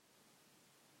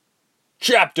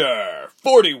Chapter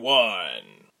 41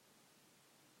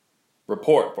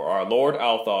 Report for our Lord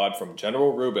Althod from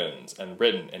General Rubens and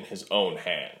written in his own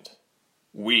hand.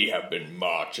 We have been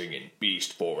marching in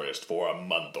Beast Forest for a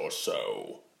month or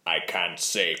so. I can't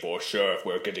say for sure if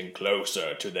we're getting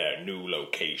closer to their new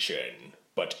location,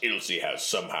 but Ilse has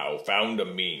somehow found a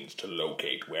means to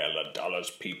locate where Ladala's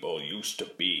people used to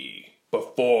be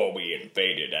before we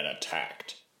invaded and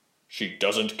attacked. She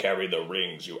doesn't carry the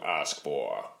rings you ask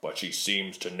for, but she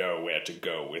seems to know where to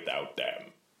go without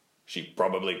them. She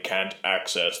probably can't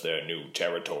access their new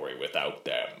territory without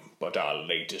them, but our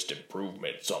latest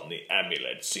improvements on the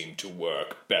amulet seem to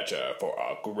work better for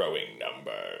our growing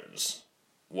numbers.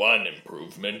 One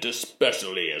improvement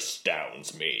especially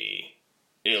astounds me.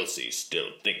 Ilse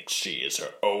still thinks she is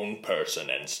her own person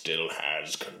and still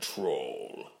has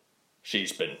control.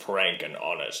 She's been frank and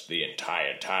honest the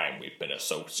entire time we've been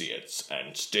associates,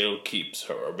 and still keeps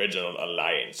her original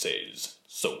alliances,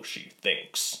 so she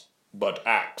thinks, but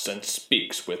acts and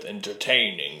speaks with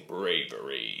entertaining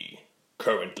bravery.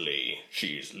 Currently,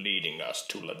 she's leading us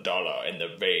to Ladala in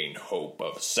the vain hope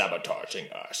of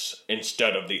sabotaging us,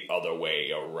 instead of the other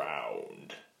way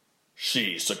around.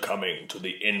 She's succumbing to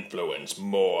the influence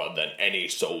more than any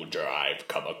soldier I've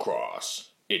come across.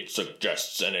 It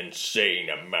suggests an insane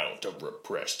amount of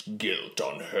repressed guilt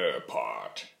on her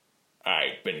part.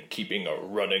 I've been keeping a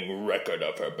running record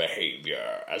of her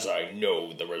behavior, as I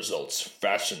know the results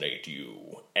fascinate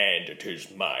you, and it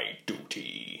is my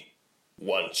duty.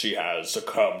 Once she has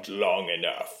succumbed long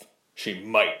enough, she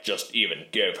might just even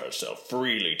give herself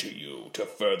freely to you to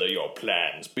further your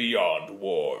plans beyond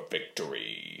war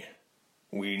victory.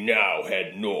 We now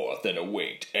head north and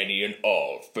await any and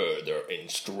all further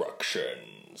instructions.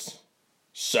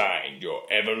 Signed, your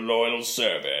ever-loyal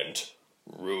servant,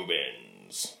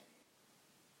 Rubens.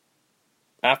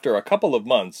 After a couple of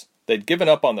months, they'd given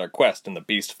up on their quest in the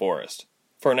Beast Forest,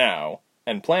 for now,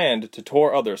 and planned to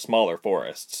tour other smaller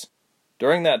forests.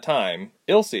 During that time,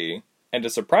 Ilse, and a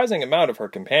surprising amount of her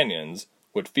companions,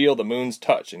 would feel the moon's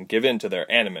touch and give in to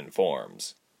their animate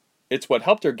forms. It's what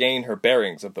helped her gain her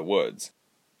bearings of the woods.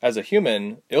 As a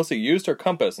human, Ilse used her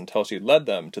compass until she led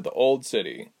them to the old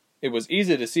city. It was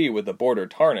easy to see with the border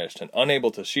tarnished and unable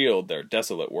to shield their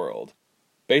desolate world.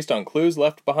 Based on clues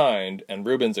left behind and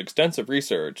Rubens' extensive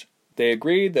research, they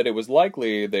agreed that it was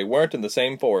likely they weren't in the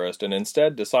same forest and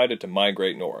instead decided to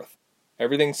migrate north.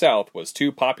 Everything south was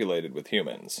too populated with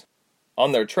humans.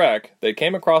 On their trek, they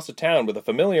came across a town with a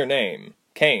familiar name,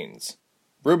 Canes.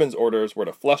 Rubens' orders were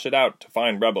to flush it out to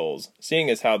find rebels,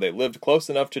 seeing as how they lived close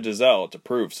enough to Giselle to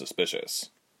prove suspicious.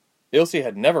 Ilse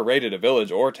had never raided a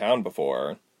village or town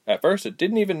before. At first it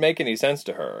didn't even make any sense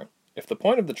to her. If the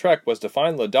point of the trek was to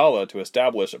find Ladala to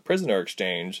establish a prisoner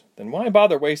exchange, then why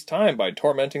bother waste time by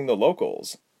tormenting the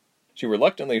locals? She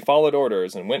reluctantly followed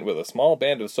orders and went with a small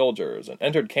band of soldiers and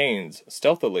entered Canes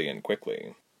stealthily and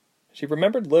quickly. She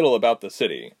remembered little about the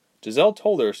city. Giselle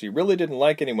told her she really didn't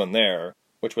like anyone there,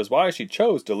 which was why she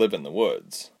chose to live in the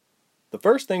woods. The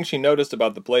first thing she noticed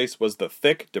about the place was the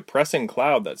thick, depressing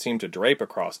cloud that seemed to drape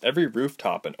across every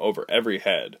rooftop and over every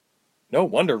head. No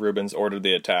wonder Rubens ordered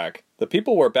the attack. The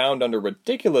people were bound under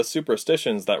ridiculous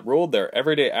superstitions that ruled their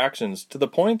everyday actions to the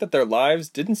point that their lives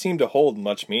didn't seem to hold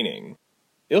much meaning.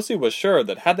 Ilse was sure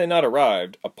that had they not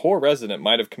arrived, a poor resident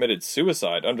might have committed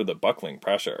suicide under the buckling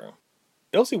pressure.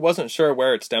 Ilse wasn't sure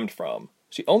where it stemmed from.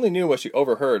 She only knew what she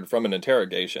overheard from an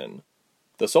interrogation.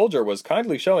 The soldier was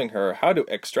kindly showing her how to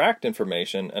extract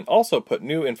information and also put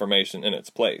new information in its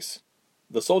place.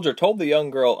 The soldier told the young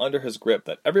girl under his grip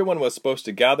that everyone was supposed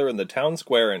to gather in the town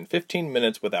square in 15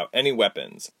 minutes without any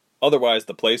weapons, otherwise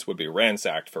the place would be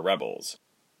ransacked for rebels.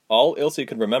 All Ilse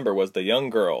could remember was the young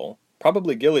girl,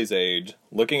 probably Gilly's age,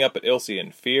 looking up at Ilse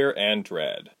in fear and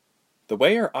dread. The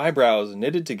way her eyebrows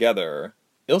knitted together,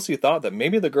 Ilse thought that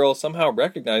maybe the girl somehow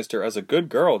recognized her as a good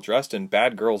girl dressed in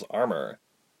bad girl's armor.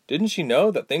 Didn't she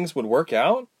know that things would work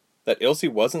out? That Ilse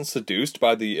wasn't seduced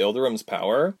by the Ilderim's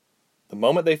power? The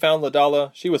moment they found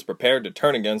Ladala, she was prepared to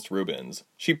turn against Rubens.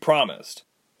 She promised.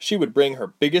 She would bring her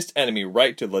biggest enemy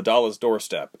right to Ladala's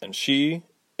doorstep, and she,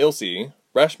 Ilse,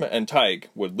 Reshma and Tyke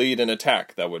would lead an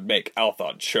attack that would make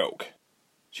Althod choke.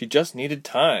 She just needed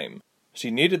time.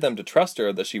 She needed them to trust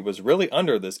her that she was really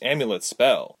under this amulet's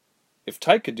spell. If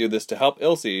Tyke could do this to help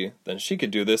Ilse, then she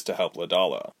could do this to help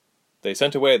Ladala. They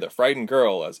sent away the frightened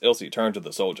girl as Ilse turned to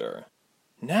the soldier.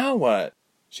 "Now what?"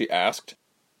 she asked.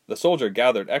 The soldier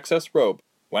gathered excess rope,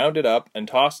 wound it up, and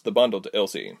tossed the bundle to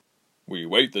Ilse. "We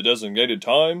wait the designated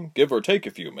time, give or take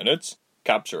a few minutes,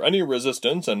 capture any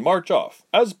resistance, and march off,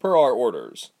 as per our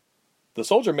orders." The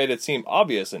soldier made it seem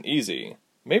obvious and easy.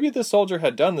 Maybe this soldier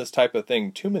had done this type of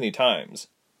thing too many times.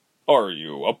 Are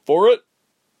you up for it?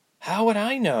 How would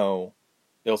I know?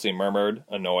 Ilse murmured,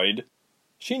 annoyed.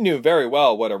 She knew very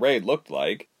well what a raid looked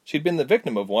like. She'd been the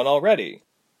victim of one already.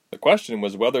 The question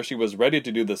was whether she was ready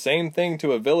to do the same thing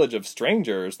to a village of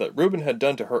strangers that Reuben had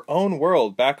done to her own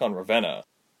world back on Ravenna,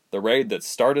 the raid that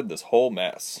started this whole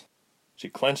mess. She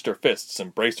clenched her fists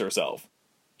and braced herself.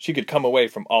 She could come away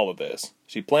from all of this.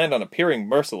 She planned on appearing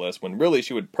merciless when really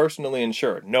she would personally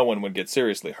ensure no one would get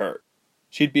seriously hurt.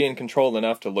 She'd be in control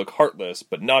enough to look heartless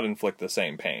but not inflict the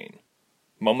same pain.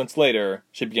 Moments later,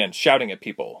 she began shouting at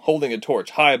people, holding a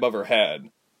torch high above her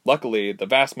head. Luckily, the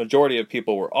vast majority of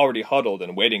people were already huddled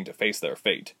and waiting to face their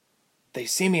fate. They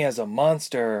see me as a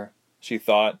monster, she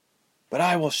thought, but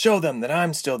I will show them that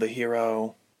I'm still the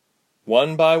hero.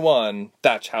 One by one,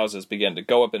 thatch houses began to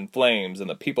go up in flames, and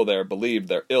the people there believed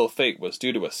their ill fate was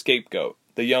due to a scapegoat,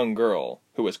 the young girl,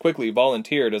 who was quickly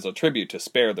volunteered as a tribute to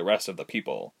spare the rest of the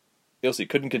people. Ilse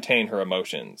couldn't contain her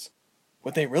emotions.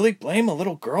 Would they really blame a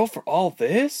little girl for all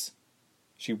this?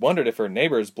 She wondered if her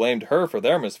neighbors blamed her for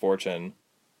their misfortune.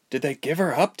 Did they give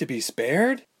her up to be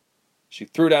spared? She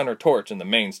threw down her torch in the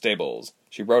main stables.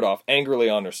 She rode off angrily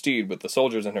on her steed with the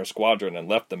soldiers in her squadron and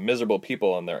left the miserable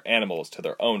people and their animals to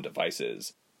their own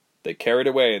devices. They carried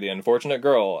away the unfortunate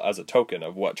girl as a token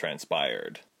of what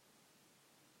transpired.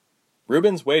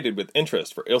 Reubens waited with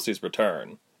interest for Ilse's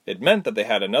return. It meant that they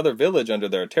had another village under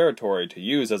their territory to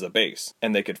use as a base,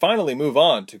 and they could finally move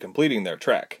on to completing their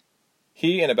trek.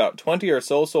 He and about 20 or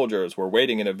so soldiers were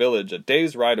waiting in a village a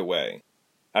day's ride away.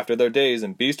 After their days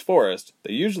in Beast Forest,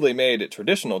 they usually made it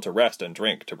traditional to rest and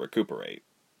drink to recuperate.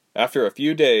 After a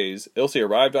few days, Ilse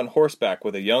arrived on horseback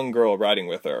with a young girl riding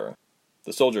with her.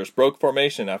 The soldiers broke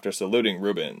formation after saluting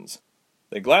Reubens.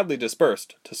 They gladly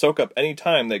dispersed to soak up any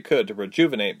time they could to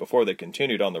rejuvenate before they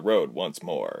continued on the road once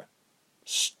more.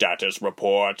 "Status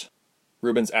report?"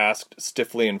 Reubens asked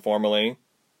stiffly and formally.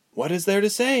 "What is there to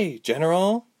say,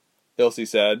 General?" Ilse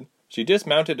said. She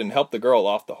dismounted and helped the girl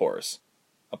off the horse.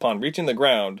 Upon reaching the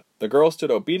ground, the girl stood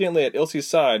obediently at Ilse's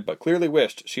side but clearly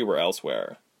wished she were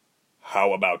elsewhere.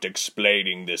 "How about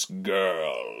explaining this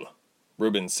girl?"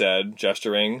 Reubens said,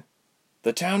 gesturing.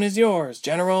 "The town is yours,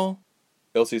 General,"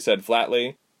 Ilse said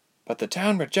flatly. "But the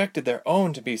town rejected their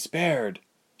own to be spared.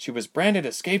 She was branded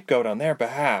a scapegoat on their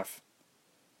behalf."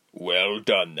 "Well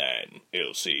done, then,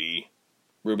 Ilse,"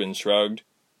 Reubens shrugged.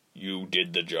 "You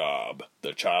did the job.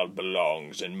 The child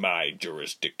belongs in my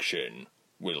jurisdiction.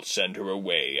 We'll send her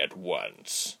away at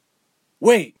once."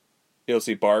 "Wait!"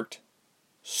 Ilse barked.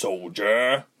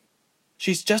 "Soldier?"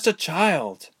 "She's just a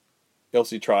child,"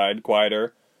 Ilse tried,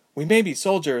 quieter. "We may be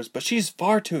soldiers, but she's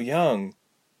far too young."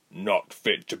 "Not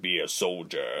fit to be a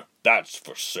soldier, that's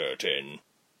for certain,"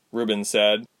 Reubens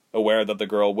said, aware that the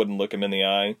girl wouldn't look him in the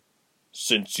eye.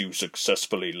 "Since you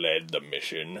successfully led the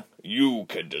mission, you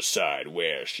can decide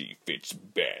where she fits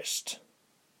best."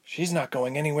 "She's not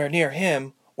going anywhere near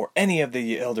him, or any of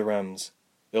the Yildirims,"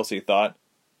 Ilse thought.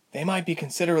 "They might be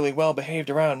considerably well behaved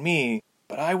around me,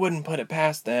 but I wouldn't put it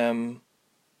past them."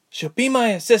 "She'll be my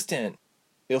assistant,"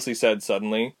 Ilse said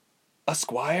suddenly. "A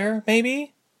squire,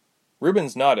 maybe?"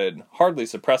 Reubens nodded, hardly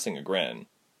suppressing a grin.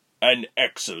 "An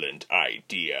excellent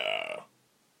idea."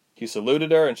 He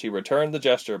saluted her and she returned the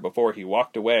gesture before he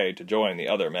walked away to join the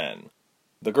other men.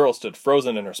 The girl stood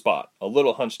frozen in her spot, a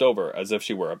little hunched over as if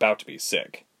she were about to be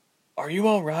sick. "Are you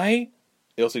all right?"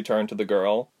 Ilse turned to the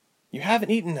girl. "You haven't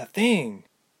eaten a thing."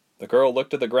 The girl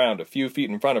looked at the ground a few feet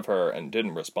in front of her and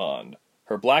didn't respond.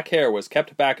 Her black hair was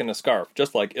kept back in a scarf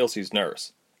just like Ilse's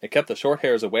nurse. It kept the short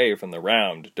hairs away from the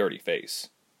round, dirty face.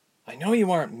 "I know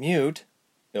you aren't mute,"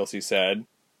 Ilse said.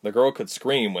 The girl could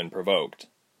scream when provoked.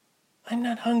 "I'm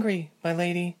not hungry, my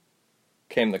lady,"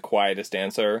 came the quietest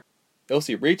answer.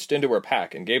 Ilse reached into her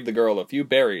pack and gave the girl a few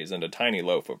berries and a tiny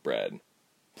loaf of bread.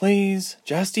 "Please,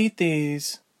 just eat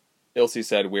these," Ilse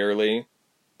said wearily.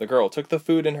 The girl took the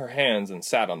food in her hands and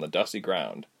sat on the dusty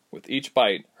ground. With each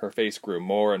bite, her face grew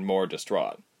more and more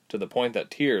distraught, to the point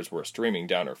that tears were streaming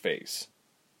down her face.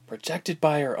 "Rejected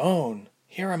by her own,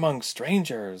 here among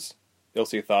strangers,"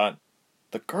 Ilse thought.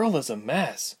 "The girl is a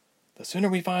mess. The sooner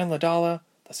we find Ladala,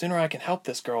 the sooner I can help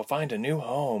this girl find a new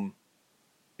home."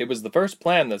 It was the first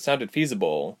plan that sounded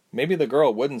feasible. Maybe the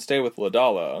girl wouldn't stay with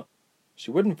Ladala.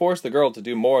 She wouldn't force the girl to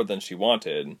do more than she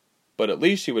wanted, but at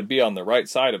least she would be on the right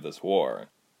side of this war.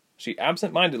 She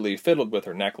absent-mindedly fiddled with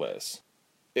her necklace.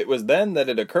 It was then that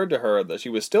it occurred to her that she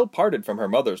was still parted from her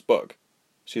mother's book.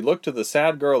 She looked to the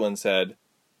sad girl and said,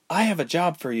 "I have a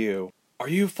job for you. Are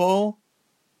you full?"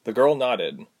 The girl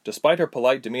nodded. Despite her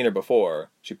polite demeanor before,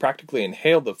 she practically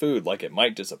inhaled the food like it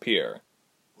might disappear.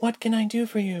 "What can I do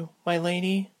for you, my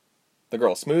lady?" The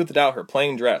girl smoothed out her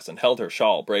plain dress and held her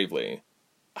shawl bravely.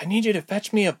 I need you to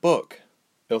fetch me a book,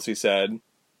 Ilse said.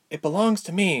 It belongs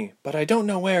to me, but I don't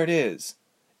know where it is.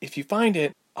 If you find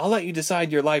it, I'll let you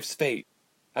decide your life's fate.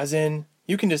 As in,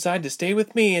 you can decide to stay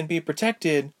with me and be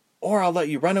protected, or I'll let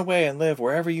you run away and live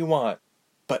wherever you want.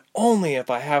 But only if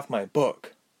I have my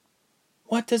book.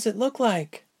 What does it look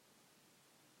like?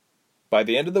 By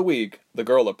the end of the week, the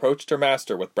girl approached her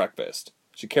master with breakfast.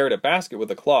 She carried a basket with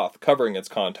a cloth covering its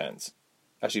contents.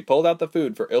 As she pulled out the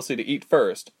food for Ilse to eat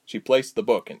first, she placed the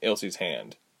book in Ilse's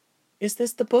hand. Is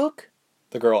this the book?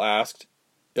 The girl asked.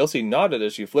 Ilse nodded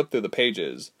as she flipped through the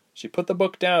pages. She put the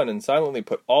book down and silently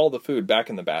put all the food back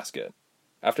in the basket.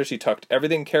 After she tucked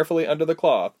everything carefully under the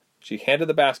cloth, she handed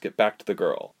the basket back to the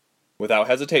girl. Without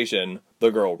hesitation,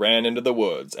 the girl ran into the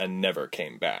woods and never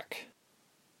came back.